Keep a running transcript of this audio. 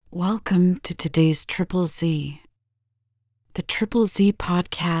Welcome to today's Triple Z. The Triple Z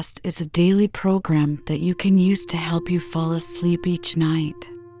podcast is a daily program that you can use to help you fall asleep each night.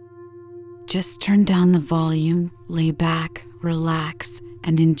 Just turn down the volume, lay back, relax,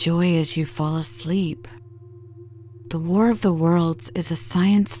 and enjoy as you fall asleep. The War of the Worlds is a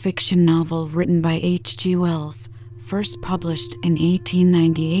science fiction novel written by H.G. Wells, first published in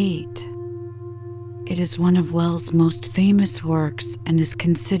 1898. It is one of Wells' most famous works and is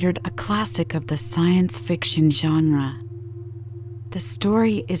considered a classic of the science fiction genre. The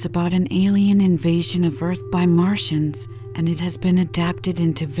story is about an alien invasion of Earth by Martians, and it has been adapted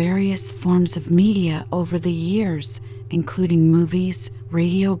into various forms of media over the years, including movies,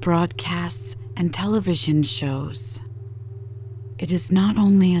 radio broadcasts, and television shows. It is not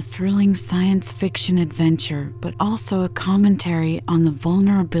only a thrilling science fiction adventure, but also a commentary on the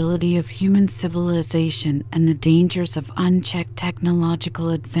vulnerability of human civilization and the dangers of unchecked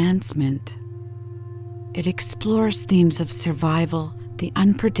technological advancement. It explores themes of survival, the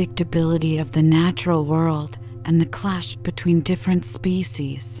unpredictability of the natural world, and the clash between different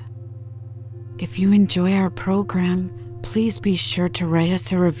species. If you enjoy our program, please be sure to write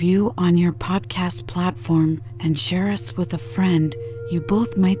us a review on your podcast platform and share us with a friend. You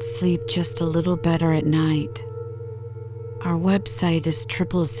both might sleep just a little better at night. Our website is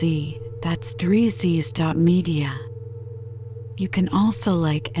Triple Z, that's 3zs.media. You can also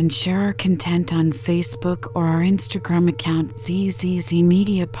like and share our content on Facebook or our Instagram account ZZZ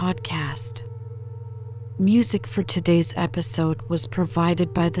Media Podcast. Music for today's episode was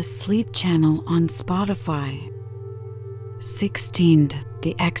provided by the Sleep Channel on Spotify. 16.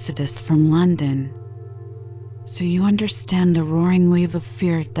 The Exodus from London. So you understand the roaring wave of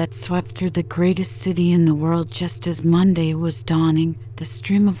fear that swept through the greatest city in the world just as Monday was dawning, the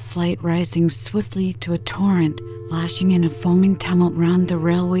stream of flight rising swiftly to a torrent, lashing in a foaming tumult round the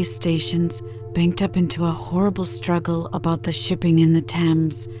railway stations, banked up into a horrible struggle about the shipping in the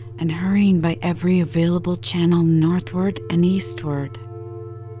Thames, and hurrying by every available channel northward and eastward.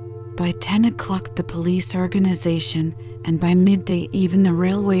 By 10 o'clock the police organization, and by midday even the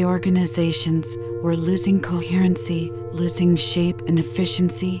railway organizations, were losing coherency, losing shape and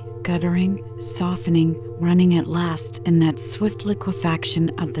efficiency, guttering, softening, running at last in that swift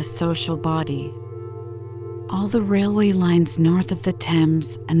liquefaction of the social body. All the railway lines north of the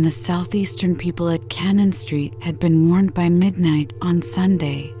Thames and the southeastern people at Cannon Street had been warned by midnight on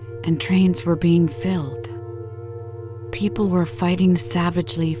Sunday, and trains were being filled. People were fighting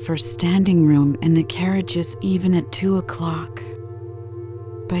savagely for standing room in the carriages even at 2 o'clock.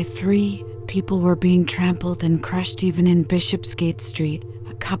 By 3, people were being trampled and crushed even in Bishopsgate Street,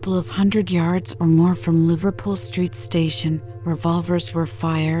 a couple of 100 yards or more from Liverpool Street Station. Revolvers were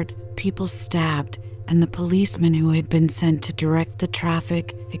fired, people stabbed, and the policemen who had been sent to direct the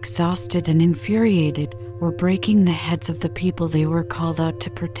traffic, exhausted and infuriated, were breaking the heads of the people they were called out to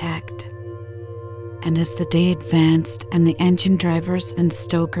protect. And as the day advanced and the engine drivers and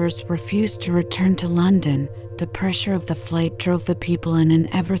stokers refused to return to London, the pressure of the flight drove the people in an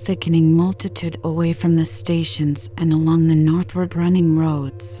ever-thickening multitude away from the stations and along the northward running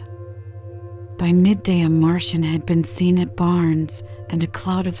roads. By midday a Martian had been seen at Barnes, and a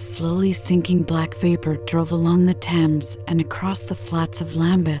cloud of slowly sinking black vapor drove along the Thames and across the flats of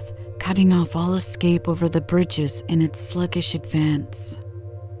Lambeth, cutting off all escape over the bridges in its sluggish advance.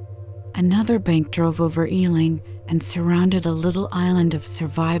 Another bank drove over Ealing and surrounded a little island of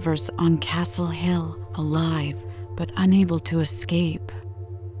survivors on Castle Hill, alive, but unable to escape.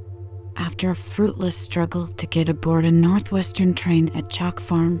 After a fruitless struggle to get aboard a northwestern train at Chalk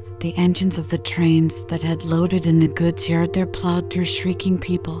Farm, the engines of the trains that had loaded in the goods yard there plowed through shrieking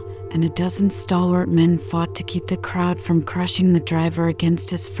people, and a dozen stalwart men fought to keep the crowd from crushing the driver against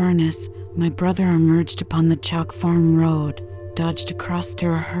his furnace. My brother emerged upon the Chalk Farm road, dodged across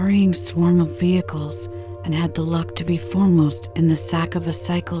through a hurrying swarm of vehicles, and had the luck to be foremost in the sack of a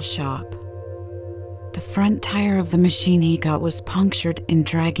cycle shop. The front tire of the machine he got was punctured in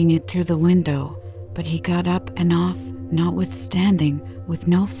dragging it through the window, but he got up and off, notwithstanding, with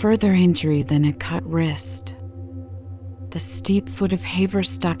no further injury than a cut wrist. The steep foot of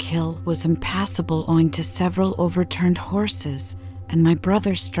Haverstock Hill was impassable owing to several overturned horses, and my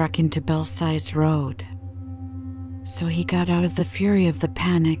brother struck into Belsize Road. So he got out of the fury of the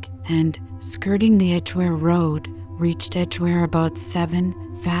panic and, skirting the Edgware Road, reached Edgware about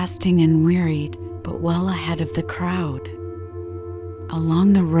 7, fasting and wearied, but well ahead of the crowd.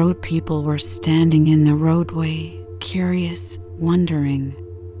 Along the road people were standing in the roadway, curious, wondering.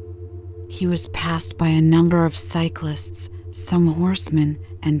 He was passed by a number of cyclists, some horsemen,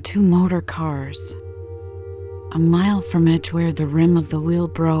 and 2 motor cars. A mile from Edgware, the rim of the wheel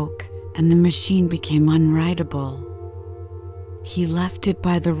broke, and the machine became unrideable. He left it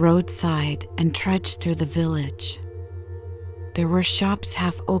by the roadside and trudged through the village. There were shops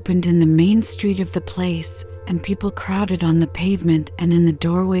half opened in the main street of the place, and people crowded on the pavement and in the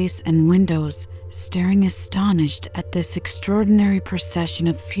doorways and windows, staring astonished at this extraordinary procession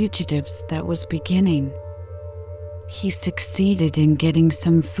of fugitives that was beginning. He succeeded in getting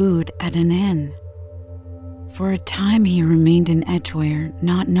some food at an inn. For a time he remained in Edgware,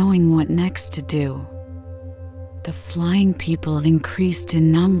 not knowing what next to do. The flying people increased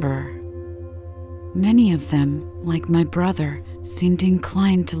in number. Many of them, like my brother, seemed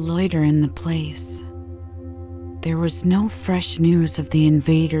inclined to loiter in the place. There was no fresh news of the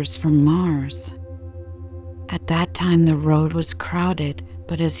invaders from Mars. At that time the road was crowded,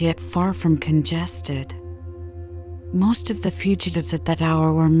 but as yet far from congested. Most of the fugitives at that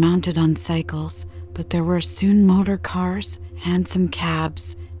hour were mounted on cycles, but there were soon motor cars, hansom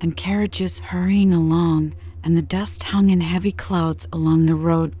cabs, and carriages hurrying along, and the dust hung in heavy clouds along the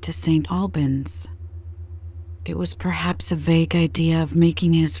road to St. Albans. It was perhaps a vague idea of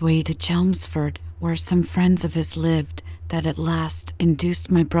making his way to Chelmsford, where some friends of his lived, that at last induced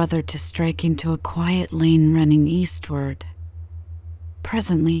my brother to strike into a quiet lane running eastward.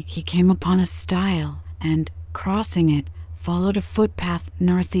 Presently he came upon a stile, and, crossing it, followed a footpath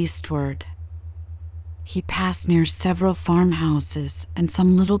northeastward. He passed near several farmhouses and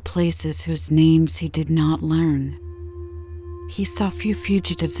some little places whose names he did not learn. He saw few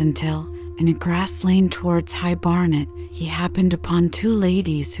fugitives until, in a grass lane towards High Barnet, he happened upon two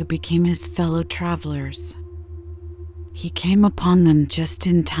ladies who became his fellow travellers. He came upon them just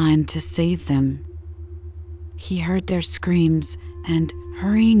in time to save them. He heard their screams and,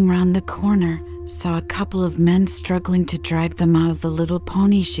 hurrying round the corner, saw a couple of men struggling to drag them out of the little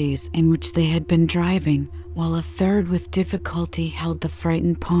pony chaise in which they had been driving, while a third with difficulty held the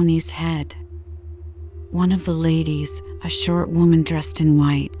frightened pony's head. One of the ladies, a short woman dressed in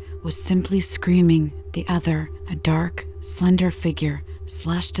white, was simply screaming. The other, a dark, slender figure,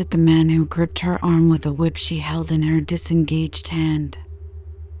 slashed at the man who gripped her arm with a whip she held in her disengaged hand.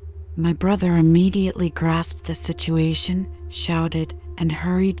 My brother immediately grasped the situation, shouted, and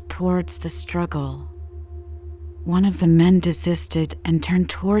hurried towards the struggle. One of the men desisted and turned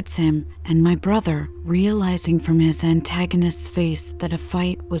towards him, and my brother, realizing from his antagonist's face that a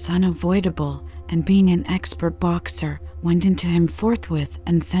fight was unavoidable, and being an expert boxer, went into him forthwith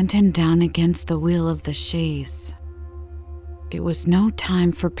and sent him down against the wheel of the chaise. It was no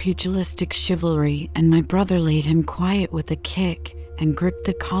time for pugilistic chivalry, and my brother laid him quiet with a kick, and gripped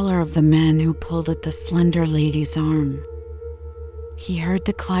the collar of the man who pulled at the slender lady's arm. He heard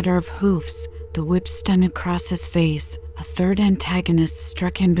the clatter of hoofs, the whip stun across his face, a third antagonist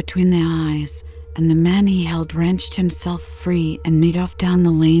struck him between the eyes, and the man he held wrenched himself free and made off down the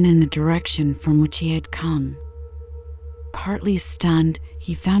lane in the direction from which he had come. Partly stunned,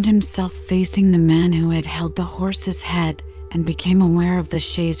 he found himself facing the man who had held the horse's head, and became aware of the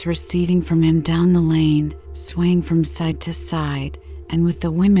chaise receding from him down the lane, swaying from side to side, and with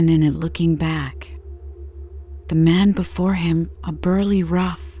the women in it looking back. The man before him, a burly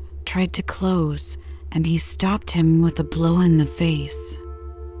rough, tried to close, and he stopped him with a blow in the face.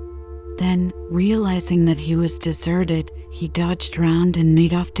 Then, realizing that he was deserted, he dodged round and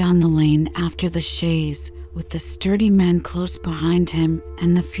made off down the lane after the chaise, with the sturdy man close behind him,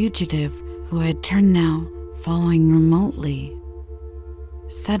 and the fugitive, who had turned now, following remotely.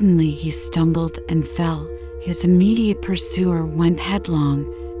 Suddenly he stumbled and fell. His immediate pursuer went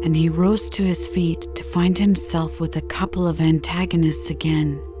headlong, and he rose to his feet to find himself with a couple of antagonists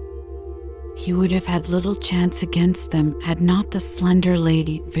again. He would have had little chance against them had not the slender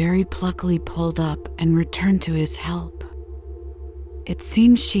lady very pluckily pulled up and returned to his help. It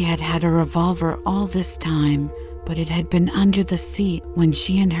seems she had had a revolver all this time, but it had been under the seat when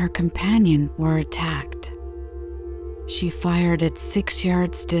she and her companion were attacked. She fired at 6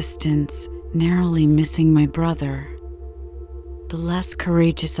 yards distance, narrowly missing my brother. The less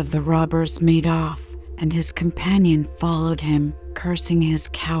courageous of the robbers made off, and his companion followed him, cursing his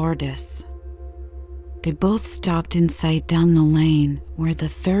cowardice. They both stopped in sight down the lane, where the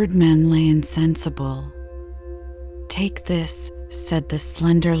third man lay insensible. "Take this," said the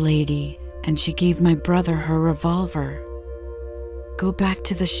slender lady, and she gave my brother her revolver. "Go back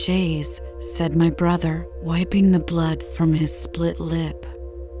to the chaise," said my brother, wiping the blood from his split lip.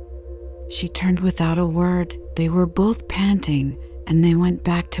 She turned without a word. They were both panting, and they went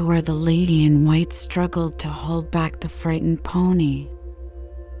back to where the lady in white struggled to hold back the frightened pony.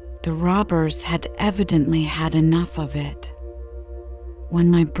 The robbers had evidently had enough of it. When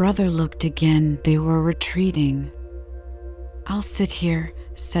my brother looked again, they were retreating. "I'll sit here,"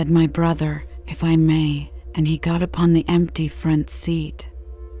 said my brother, "if I may," and he got upon the empty front seat.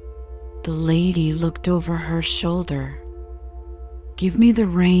 The lady looked over her shoulder. "Give me the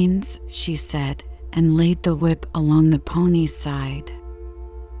reins," she said, and laid the whip along the pony's side.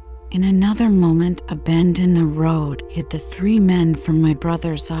 In another moment, a bend in the road hid the three men from my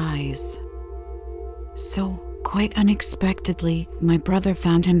brother's eyes. So, quite unexpectedly, my brother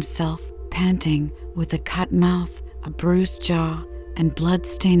found himself panting, with a cut mouth, a bruised jaw, and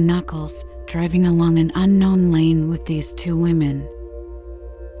blood-stained knuckles, driving along an unknown lane with these two women.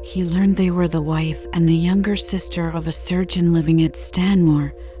 He learned they were the wife and the younger sister of a surgeon living at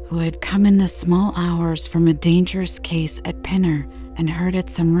Stanmore, who had come in the small hours from a dangerous case at Pinner and heard at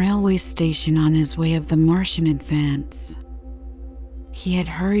some railway station on his way of the Martian advance. He had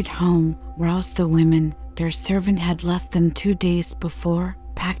hurried home, roused the women. Their servant had left them 2 days before,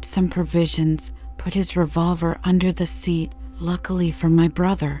 packed some provisions, put his revolver under the seat, luckily for my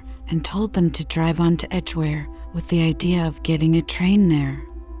brother, and told them to drive on to Edgware, with the idea of getting a train there.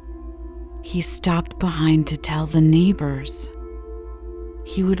 He stopped behind to tell the neighbors.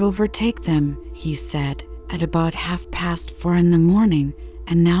 He would overtake them, he said, at about 4:30 in the morning,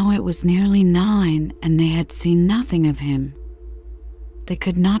 and now it was nearly 9 and they had seen nothing of him. They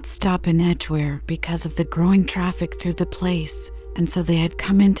could not stop in Edgware because of the growing traffic through the place, and so they had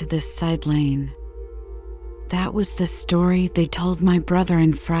come into this side lane. That was the story they told my brother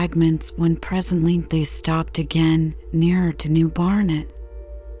in fragments when presently they stopped again, nearer to New Barnet.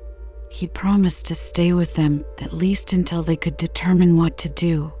 He promised to stay with them, at least until they could determine what to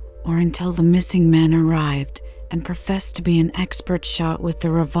do, or until the missing man arrived, and professed to be an expert shot with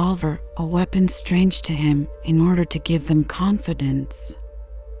the revolver, a weapon strange to him, in order to give them confidence.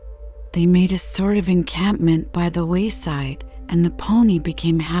 They made a sort of encampment by the wayside, and the pony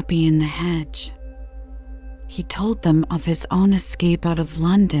became happy in the hedge. He told them of his own escape out of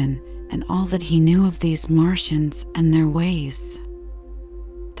London, and all that he knew of these Martians and their ways.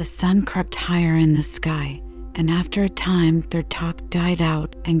 The sun crept higher in the sky, and after a time their talk died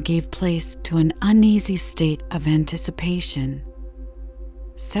out and gave place to an uneasy state of anticipation.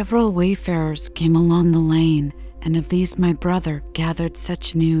 Several wayfarers came along the lane, and of these my brother gathered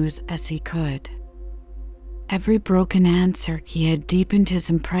such news as he could. Every broken answer he had deepened his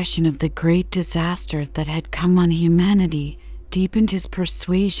impression of the great disaster that had come on humanity, deepened his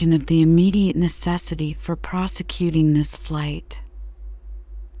persuasion of the immediate necessity for prosecuting this flight.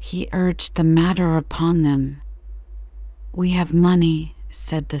 He urged the matter upon them. "We have money,"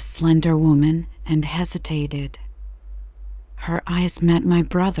 said the slender woman, and hesitated. Her eyes met my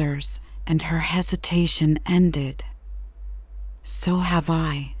brother's, and her hesitation ended. "So have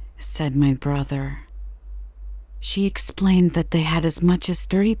I," said my brother. She explained that they had as much as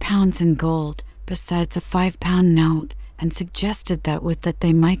 £30 in gold, besides a £5 note, and suggested that with that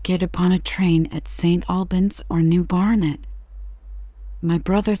they might get upon a train at St. Albans or New Barnet. My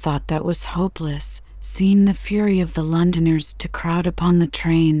brother thought that was hopeless, seeing the fury of the Londoners to crowd upon the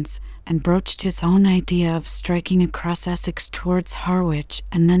trains, and broached his own idea of striking across Essex towards Harwich,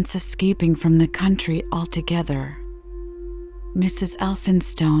 and thence escaping from the country altogether. Mrs.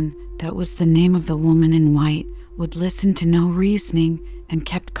 Elphinstone, that was the name of the woman in white, would listen to no reasoning, and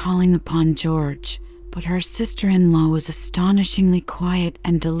kept calling upon George, but her sister-in-law was astonishingly quiet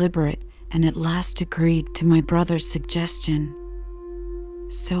and deliberate, and at last agreed to my brother's suggestion.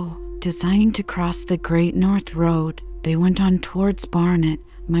 So, designing to cross the Great North Road, they went on towards Barnet,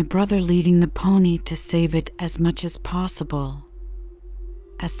 my brother leading the pony to save it as much as possible.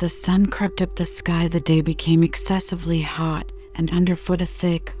 As the sun crept up the sky, the day became excessively hot, and underfoot a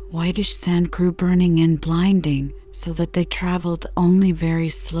thick, whitish sand grew burning and blinding, so that they travelled only very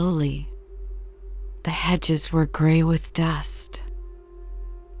slowly. The hedges were grey with dust,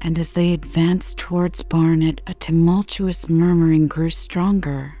 and as they advanced towards Barnet, a tumultuous murmuring grew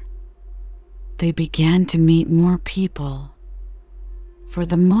stronger. They began to meet more people. For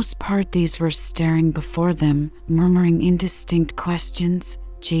the most part these were staring before them, murmuring indistinct questions,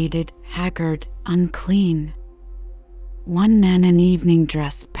 jaded, haggard, unclean. One man in evening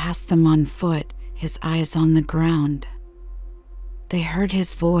dress passed them on foot, his eyes on the ground. They heard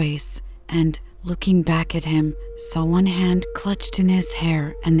his voice, and, looking back at him, saw one hand clutched in his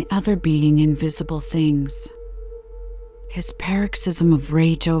hair and the other beating invisible things. His paroxysm of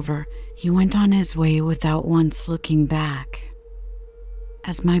rage over, he went on his way without once looking back.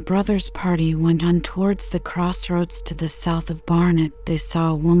 As my brother's party went on towards the crossroads to the south of Barnet, they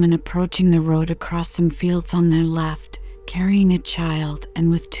saw a woman approaching the road across some fields on their left, carrying a child and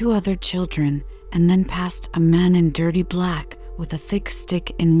with 2 other children, and then passed a man in dirty black, with a thick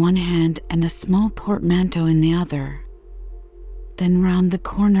stick in one hand and a small portmanteau in the other. Then round the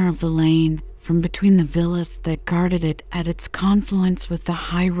corner of the lane, from between the villas that guarded it at its confluence with the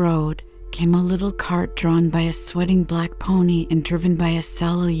high road, came a little cart drawn by a sweating black pony and driven by a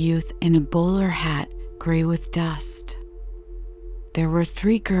sallow youth in a bowler hat, grey with dust. There were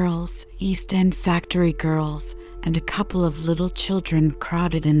 3 girls, East End factory girls, and a couple of little children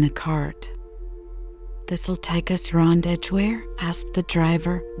crowded in the cart. "This'll take us round Edgware?" asked the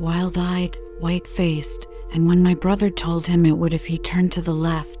driver, wild-eyed, white-faced, and when my brother told him it would if he turned to the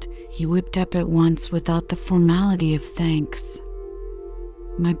left, he whipped up at once without the formality of thanks.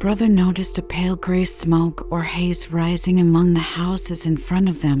 My brother noticed a pale grey smoke or haze rising among the houses in front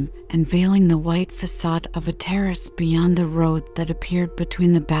of them and veiling the white facade of a terrace beyond the road that appeared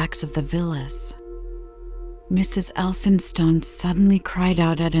between the backs of the villas. Mrs. Elphinstone suddenly cried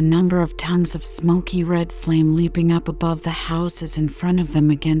out at a number of tongues of smoky red flame leaping up above the houses in front of them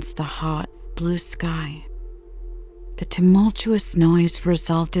against the hot, blue sky. The tumultuous noise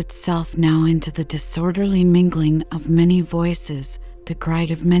resolved itself now into the disorderly mingling of many voices, the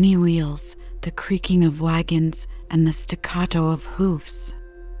gride of many wheels, the creaking of wagons, and the staccato of hoofs.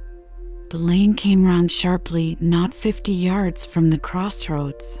 The lane came round sharply, not 50 yards from the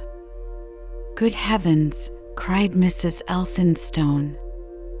crossroads. "Good heavens!" cried Mrs. Elphinstone.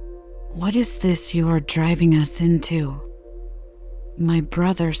 "What is this you are driving us into?" My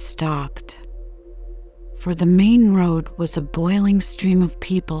brother stopped. For the main road was a boiling stream of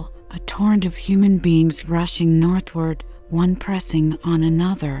people, a torrent of human beings rushing northward, one pressing on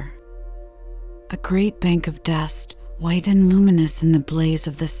another. A great bank of dust, white and luminous in the blaze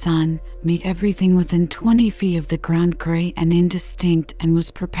of the sun, made everything within 20 feet of the ground grey and indistinct, and was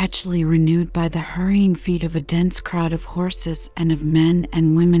perpetually renewed by the hurrying feet of a dense crowd of horses and of men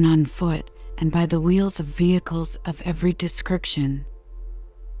and women on foot, and by the wheels of vehicles of every description.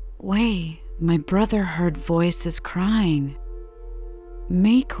 "Way!" my brother heard voices crying.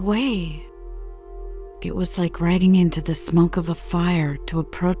 "Make way!" It was like riding into the smoke of a fire to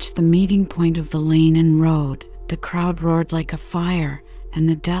approach the meeting point of the lane and road. The crowd roared like a fire, and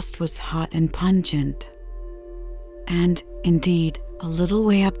the dust was hot and pungent. And, indeed, a little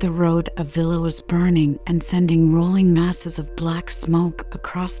way up the road a villa was burning and sending rolling masses of black smoke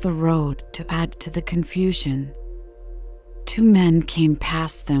across the road to add to the confusion. 2 men came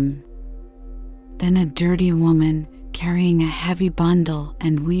past them. Then a dirty woman, carrying a heavy bundle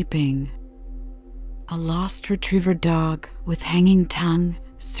and weeping. A lost retriever dog, with hanging tongue,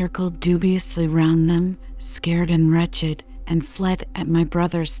 circled dubiously round them, scared and wretched, and fled at my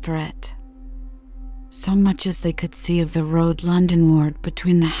brother's threat. So much as they could see of the road Londonward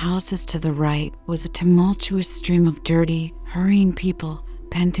between the houses to the right was a tumultuous stream of dirty, hurrying people,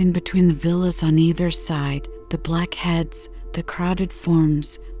 pent in between the villas on either side. The black heads, the crowded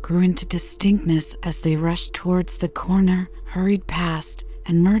forms, grew into distinctness as they rushed towards the corner, hurried past,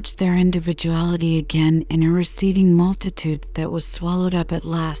 and merged their individuality again in a receding multitude that was swallowed up at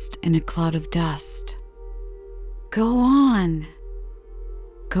last in a cloud of dust. "Go on!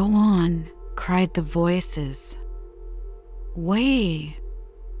 Go on!" cried the voices. "Way!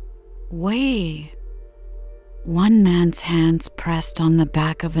 Way!" One man's hands pressed on the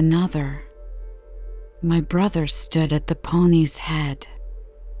back of another. My brother stood at the pony's head.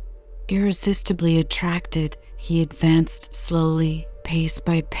 Irresistibly attracted, he advanced slowly, pace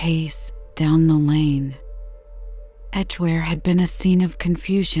by pace, down the lane. Edgware had been a scene of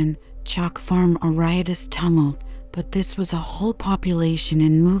confusion, Chalk Farm a riotous tumult, but this was a whole population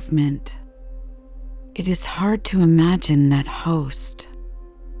in movement. It is hard to imagine that host.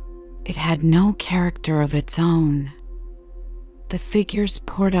 It had no character of its own. The figures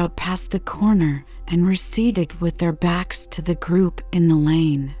poured out past the corner and receded with their backs to the group in the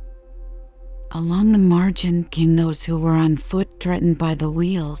lane. Along the margin came those who were on foot, threatened by the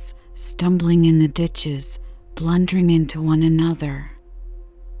wheels, stumbling in the ditches, blundering into one another.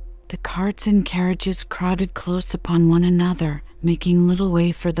 The carts and carriages crowded close upon one another, making little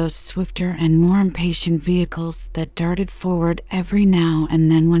way for those swifter and more impatient vehicles that darted forward every now and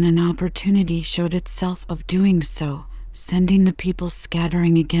then when an opportunity showed itself of doing so, sending the people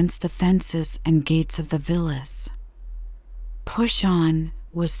scattering against the fences and gates of the villas. "Push on!"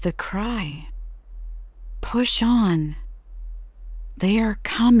 was the cry. "Push on! They are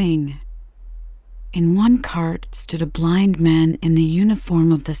coming!" In one cart stood a blind man in the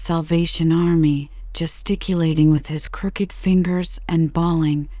uniform of the Salvation Army, gesticulating with his crooked fingers and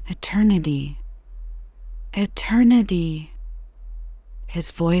bawling, "Eternity! Eternity!" His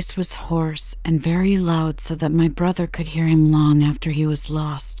voice was hoarse and very loud, so that my brother could hear him long after he was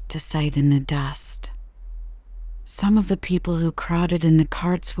lost to sight in the dust. Some of the people who crowded in the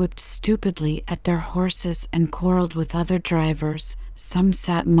carts whipped stupidly at their horses and quarreled with other drivers. Some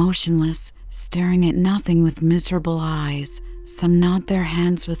sat motionless, staring at nothing with miserable eyes. Some gnawed their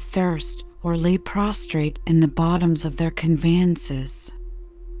hands with thirst, or lay prostrate in the bottoms of their conveyances.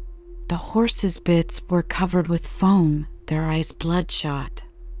 The horses' bits were covered with foam, their eyes bloodshot.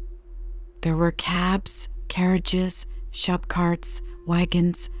 There were cabs, carriages, shop carts,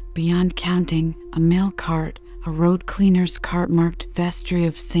 wagons, beyond counting, a mail cart, a road cleaner's cart marked Vestry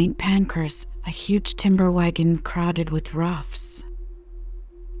of St. Pancras, a huge timber wagon crowded with roughs.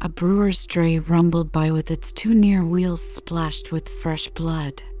 A brewer's dray rumbled by with its two near wheels splashed with fresh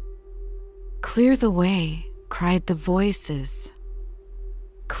blood. "Clear the way!" cried the voices.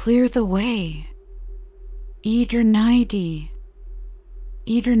 "Clear the way!" "Eternity!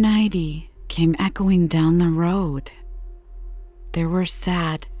 Eternity!" came echoing down the road. There were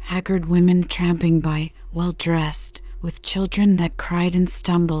sad, haggard women tramping by, well-dressed, with children that cried and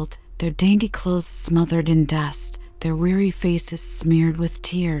stumbled, their dainty clothes smothered in dust, their weary faces smeared with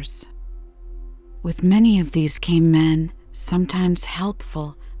tears. With many of these came men, sometimes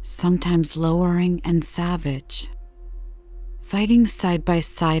helpful, sometimes lowering and savage. Fighting side by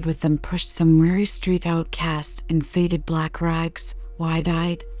side with them pushed some weary street outcast in faded black rags,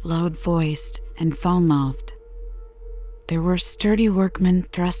 wide-eyed, loud-voiced, and foul-mouthed. There were sturdy workmen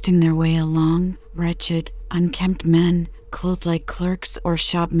thrusting their way along, wretched, unkempt men, clothed like clerks or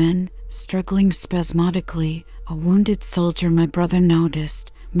shopmen, struggling spasmodically, a wounded soldier my brother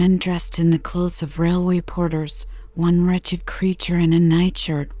noticed, men dressed in the clothes of railway porters, one wretched creature in a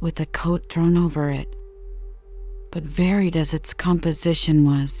nightshirt with a coat thrown over it. But varied as its composition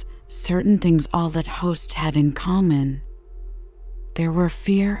was, certain things all that host had in common. There were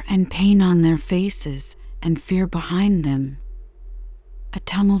fear and pain on their faces, and fear behind them. A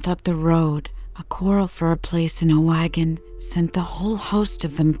tumult up the road, a quarrel for a place in a wagon, sent the whole host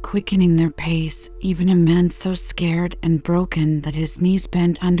of them quickening their pace. Even a man so scared and broken that his knees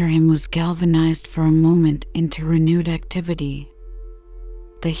bent under him was galvanized for a moment into renewed activity.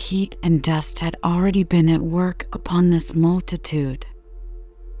 The heat and dust had already been at work upon this multitude.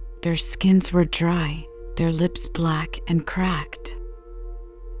 Their skins were dry, their lips black and cracked.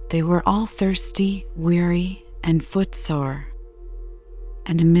 They were all thirsty, weary, and footsore.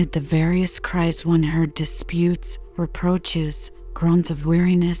 And amid the various cries one heard disputes, reproaches, groans of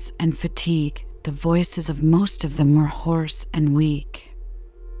weariness and fatigue. The voices of most of them were hoarse and weak.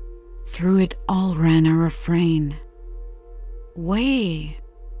 Through it all ran a refrain: "Way!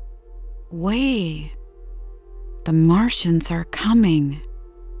 Way! The Martians are coming!"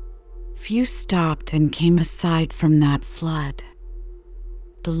 Few stopped and came aside from that flood.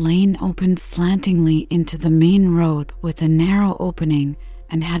 The lane opened slantingly into the main road with a narrow opening,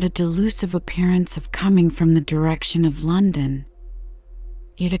 and had a delusive appearance of coming from the direction of London.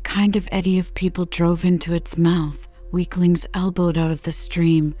 Yet a kind of eddy of people drove into its mouth, weaklings elbowed out of the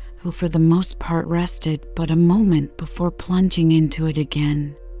stream, who for the most part rested but a moment before plunging into it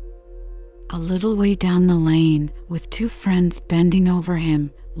again. A little way down the lane, with two friends bending over him,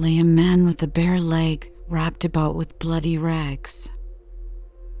 lay a man with a bare leg, wrapped about with bloody rags.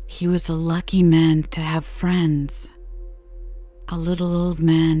 He was a lucky man to have friends. A little old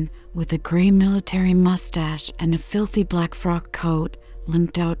man, with a grey military mustache and a filthy black frock coat,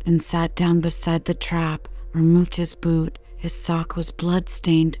 limped out and sat down beside the trap, removed his boot, his sock was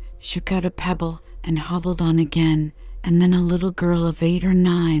blood-stained, shook out a pebble, and hobbled on again, and then a little girl of 8 or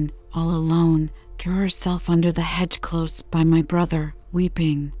 9, all alone, threw herself under the hedge close by my brother,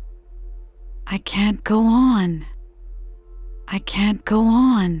 weeping. "I can't go on! I can't go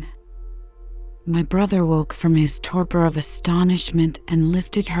on!" My brother woke from his torpor of astonishment and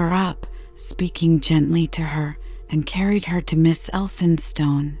lifted her up, speaking gently to her, and carried her to Miss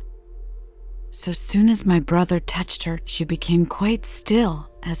Elphinstone. So soon as my brother touched her, she became quite still,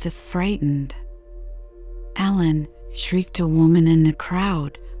 as if frightened. "Ellen!" shrieked a woman in the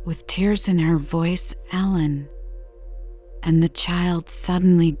crowd, with tears in her voice, "Ellen!" And the child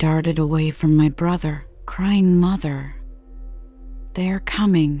suddenly darted away from my brother, crying, "Mother!" "They are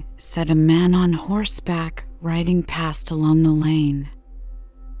coming," said a man on horseback, riding past along the lane.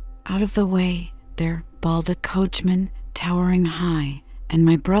 Out of the way there bawled a coachman, towering high, and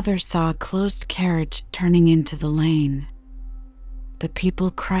my brother saw a closed carriage turning into the lane. The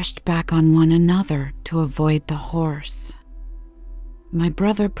people crushed back on one another to avoid the horse. My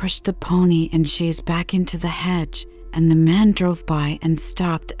brother pushed the pony and chaise back into the hedge, and the man drove by and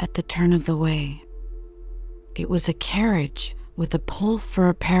stopped at the turn of the way. It was a carriage, with a pull for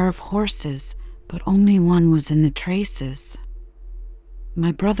a pair of horses, but only one was in the traces.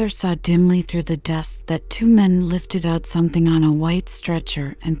 My brother saw dimly through the dust that two men lifted out something on a white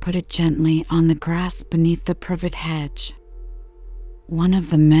stretcher and put it gently on the grass beneath the privet hedge. One of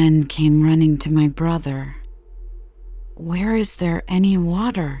the men came running to my brother. "Where is there any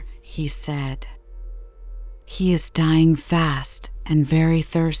water?" he said. "He is dying fast and very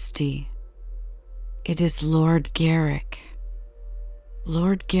thirsty." "It is Lord Garrick."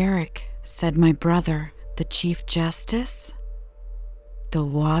 "Lord Garrick," said my brother, "the Chief Justice?" "The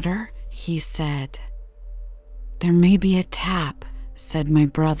water?" he said. "There may be a tap," said my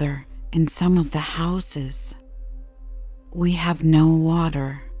brother, "in some of the houses." "We have no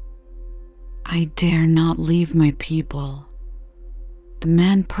water." "I dare not leave my people." The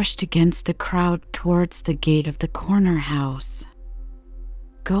man pushed against the crowd towards the gate of the corner house.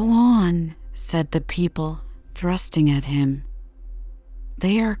 "Go on," said the people, thrusting at him.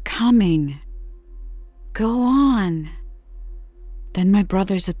 "They are coming." "Go on." Then my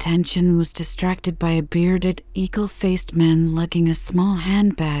brother's attention was distracted by a bearded, eagle-faced man lugging a small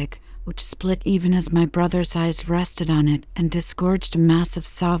handbag, which split even as my brother's eyes rested on it and disgorged a mass of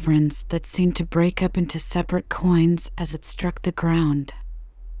sovereigns that seemed to break up into separate coins as it struck the ground.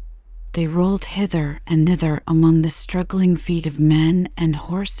 They rolled hither and thither among the struggling feet of men and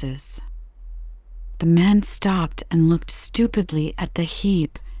horses. The man stopped and looked stupidly at the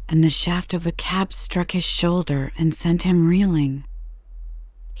heap, and the shaft of a cab struck his shoulder and sent him reeling.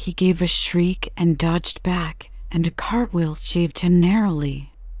 He gave a shriek and dodged back, and a cartwheel shaved him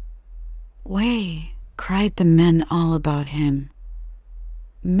narrowly. "Way!" cried the men all about him.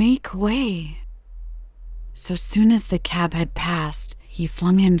 "Make way!" So soon as the cab had passed, he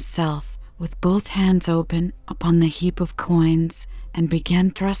flung himself, with both hands open, upon the heap of coins, and began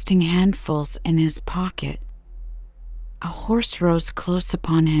thrusting handfuls in his pocket. A horse rose close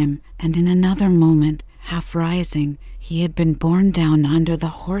upon him, and in another moment, half rising, he had been borne down under the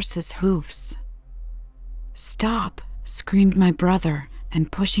horse's hoofs. "Stop!" screamed my brother,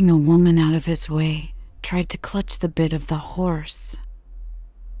 and pushing a woman out of his way, tried to clutch the bit of the horse.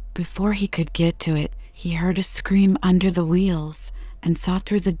 Before he could get to it, he heard a scream under the wheels, and saw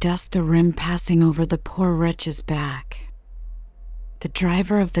through the dust the rim passing over the poor wretch's back. The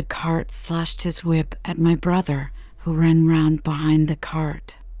driver of the cart slashed his whip at my brother, who ran round behind the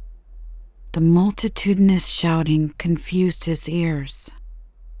cart. The multitudinous shouting confused his ears.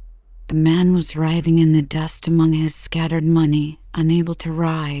 The man was writhing in the dust among his scattered money, unable to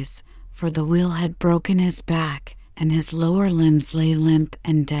rise, for the wheel had broken his back, and his lower limbs lay limp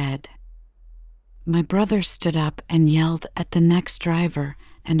and dead. My brother stood up and yelled at the next driver,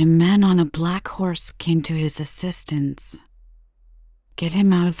 and a man on a black horse came to his assistance. "Get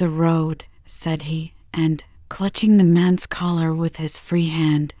him out of the road," said he, and, clutching the man's collar with his free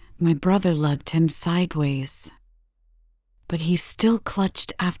hand, my brother lugged him sideways. But he still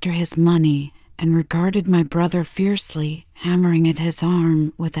clutched after his money, and regarded my brother fiercely, hammering at his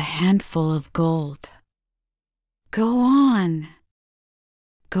arm with a handful of gold. "Go on!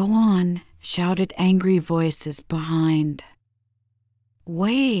 Go on!" shouted angry voices behind.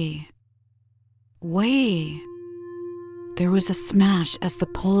 "Way! Way!" There was a smash as the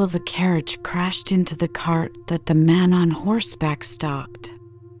pole of a carriage crashed into the cart that the man on horseback stopped.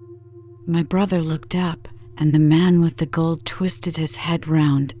 My brother looked up, and the man with the gold twisted his head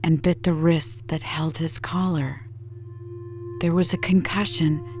round and bit the wrist that held his collar. There was a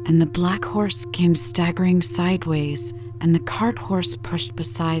concussion, and the black horse came staggering sideways, and the cart horse pushed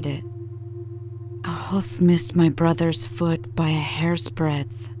beside it. A hoof missed my brother's foot by a hair's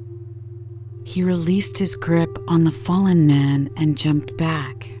breadth. He released his grip on the fallen man and jumped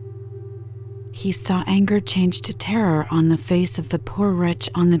back. He saw anger change to terror on the face of the poor wretch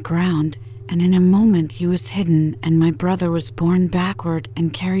on the ground, and in a moment he was hidden, and my brother was borne backward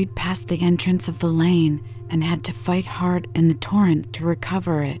and carried past the entrance of the lane, and had to fight hard in the torrent to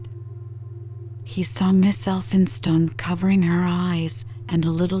recover it. He saw Miss Elphinstone covering her eyes, and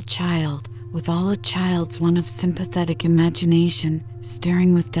a little child, with all a child's want of sympathetic imagination,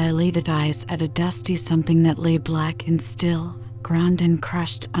 staring with dilated eyes at a dusty something that lay black and still, ground and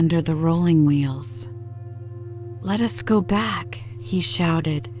crushed under the rolling wheels. "Let us go back," he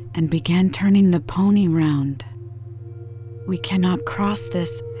shouted, and began turning the pony round. "We cannot cross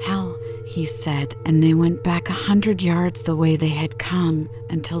this hell," he said, and they went back 100 yards the way they had come,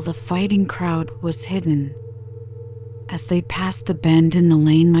 until the fighting crowd was hidden. As they passed the bend in the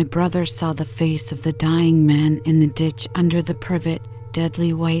lane, my brother saw the face of the dying man in the ditch under the privet,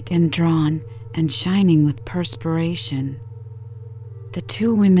 deadly white and drawn, and shining with perspiration. The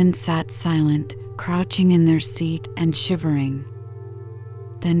two women sat silent, crouching in their seat and shivering.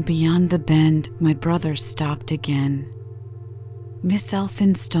 Then beyond the bend, my brother stopped again. Miss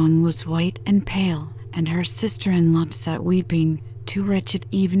Elphinstone was white and pale, and her sister-in-law sat weeping, too wretched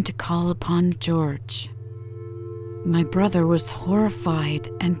even to call upon George. My brother was horrified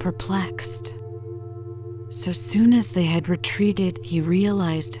and perplexed. So soon as they had retreated, he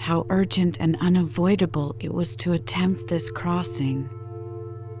realized how urgent and unavoidable it was to attempt this crossing.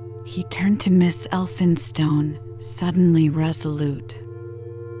 He turned to Miss Elphinstone, suddenly resolute.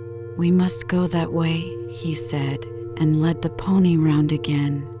 "We must go that way," he said, and led the pony round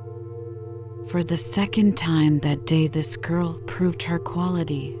again. For the second time that day this girl proved her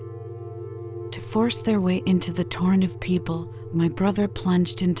quality. To force their way into the torrent of people, my brother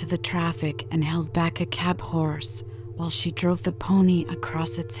plunged into the traffic and held back a cab horse, while she drove the pony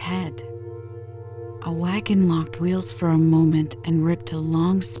across its head. A wagon locked wheels for a moment and ripped a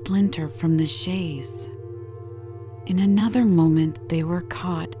long splinter from the chaise. In another moment they were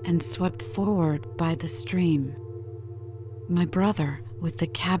caught and swept forward by the stream. My brother, with the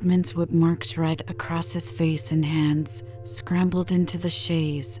cabman's whip marks red across his face and hands, scrambled into the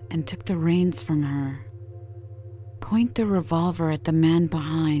chaise and took the reins from her. "Point the revolver at the man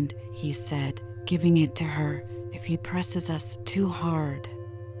behind," he said, giving it to her, "if he presses us too hard."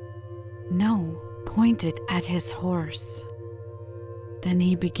 "No, point it at his horse." Then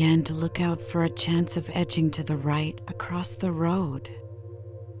he began to look out for a chance of edging to the right across the road.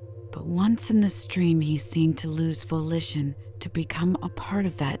 But once in the stream he seemed to lose volition, to become a part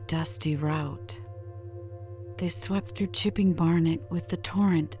of that dusty route. They swept through Chipping Barnet with the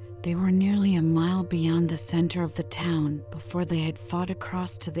torrent. They were nearly a mile beyond the center of the town before they had fought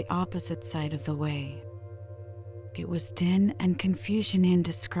across to the opposite side of the way. It was din and confusion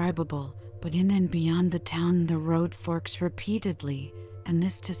indescribable, but in and beyond the town the road forks repeatedly, and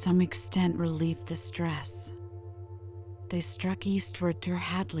this to some extent relieved the stress. They struck eastward through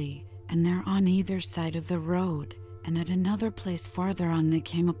Hadley, and there on either side of the road, and at another place farther on they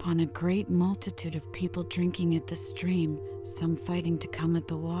came upon a great multitude of people drinking at the stream, some fighting to come at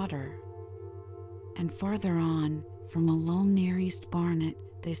the water. And farther on, from a lull near East Barnet,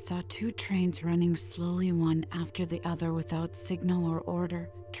 they saw two trains running slowly one after the other without signal or order,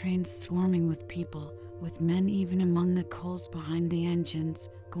 trains swarming with people, with men even among the coals behind the engines,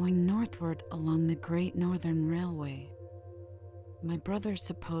 going northward along the Great Northern Railway. My brother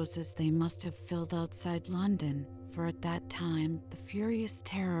supposes they must have filled outside London, for at that time the furious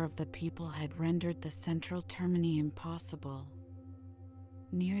terror of the people had rendered the central termini impossible.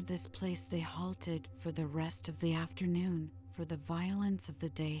 Near this place they halted for the rest of the afternoon, for the violence of the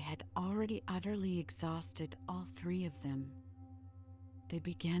day had already utterly exhausted all three of them. They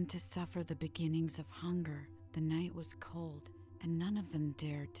began to suffer the beginnings of hunger. The night was cold, and none of them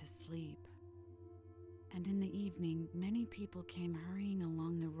dared to sleep. And in the evening many people came hurrying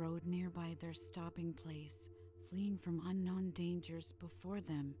along the road nearby their stopping place, fleeing from unknown dangers before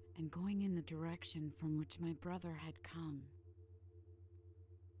them and going in the direction from which my brother had come.